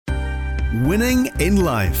Winning in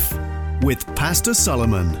Life with Pastor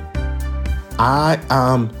Solomon. I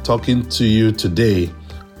am talking to you today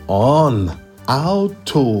on how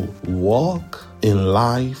to walk in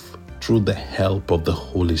life through the help of the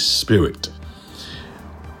Holy Spirit.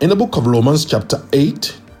 In the book of Romans chapter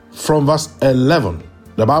 8, from verse 11,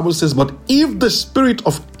 the Bible says, "But if the spirit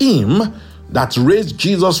of him that raised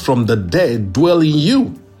Jesus from the dead dwell in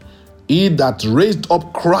you, he that raised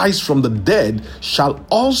up Christ from the dead shall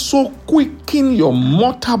also quicken your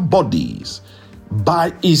mortal bodies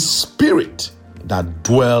by his Spirit that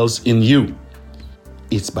dwells in you."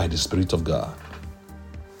 It's by the Spirit of God.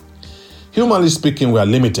 Humanly speaking, we are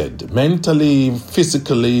limited, mentally,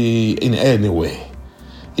 physically, in any way,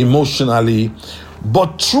 emotionally.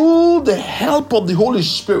 But through the help of the Holy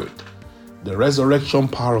Spirit, the resurrection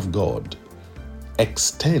power of God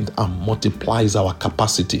extends and multiplies our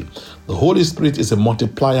capacity. The Holy Spirit is a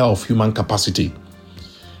multiplier of human capacity.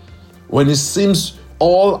 When it seems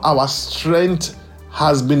all our strength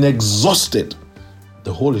has been exhausted,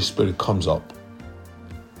 the Holy Spirit comes up.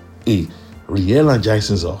 He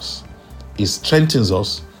re-energizes us. He strengthens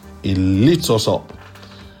us. He lifts us up.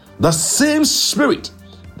 The same Spirit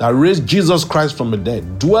that raised Jesus Christ from the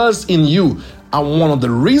dead dwells in you. And one of the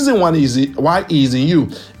reasons why he is in you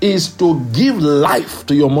is to give life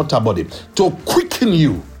to your mortal body, to quicken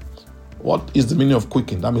you. What is the meaning of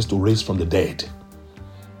quicken? That means to raise from the dead,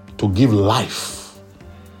 to give life.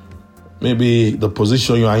 Maybe the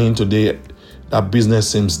position you are in today, that business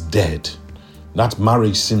seems dead. That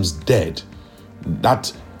marriage seems dead.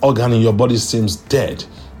 That organ in your body seems dead.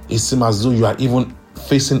 It seems as though you are even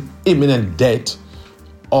facing imminent death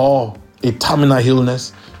or a terminal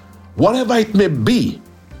illness. Whatever it may be,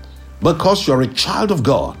 because you're a child of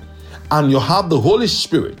God and you have the Holy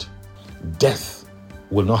Spirit, death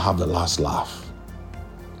will not have the last laugh.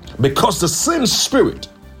 Because the same Spirit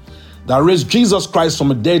that raised Jesus Christ from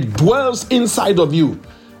the dead dwells inside of you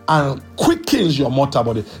and quickens your mortal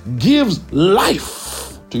body, gives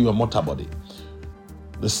life to your mortal body.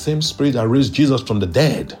 The same Spirit that raised Jesus from the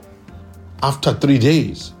dead, after 3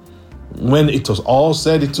 days, when it was all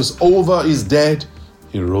said, it was over, is dead,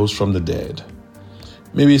 he rose from the dead.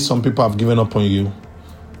 Maybe some people have given up on you.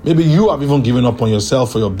 Maybe you have even given up on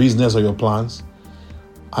yourself or your business or your plans.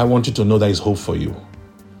 I want you to know there is hope for you.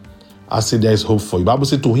 I say there is hope for you. The Bible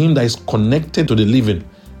says to him that is connected to the living,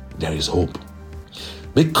 there is hope.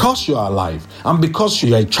 Because you are alive, and because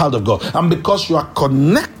you are a child of God, and because you are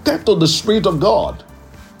connected to the Spirit of God,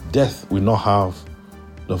 death will not have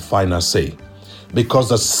the final say. Because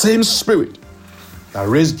the same Spirit that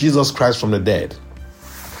raised Jesus Christ from the dead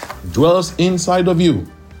dwells inside of you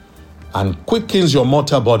and quickens your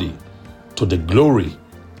mortal body to the glory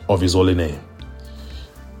of his holy name.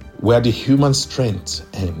 Where the human strength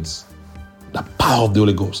ends, the power of the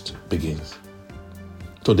Holy Ghost begins.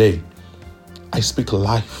 Today, I speak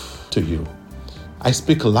life to you. I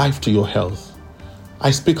speak life to your health.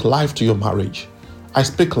 I speak life to your marriage. I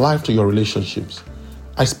speak life to your relationships.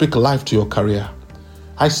 I speak life to your career.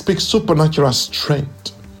 I speak supernatural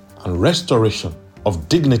strength and restoration of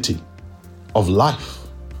dignity, of life,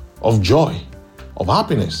 of joy, of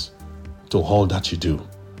happiness to all that you do.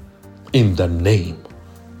 In the name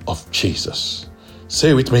of Jesus.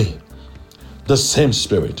 Say with me, the same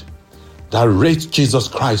Spirit that raised Jesus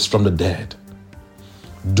Christ from the dead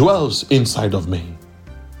dwells inside of me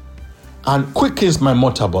and quickens my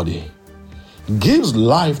mortal body, gives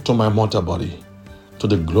life to my mortal body to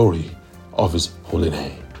the glory of his holy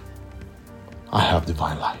name. I have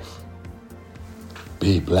divine life.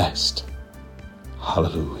 Be blessed.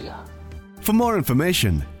 Hallelujah. For more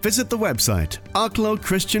information, visit the website Arklow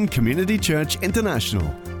Christian Community Church International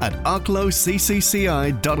at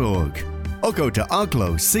arklowccci.org or go to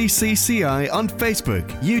Arklow CCCI on Facebook,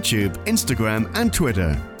 YouTube, Instagram and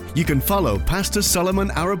Twitter. You can follow Pastor Solomon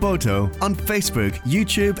Araboto on Facebook,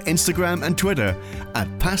 YouTube, Instagram and Twitter at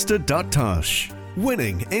pastor.tosh.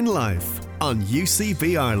 Winning in Life on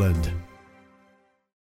UCV Ireland.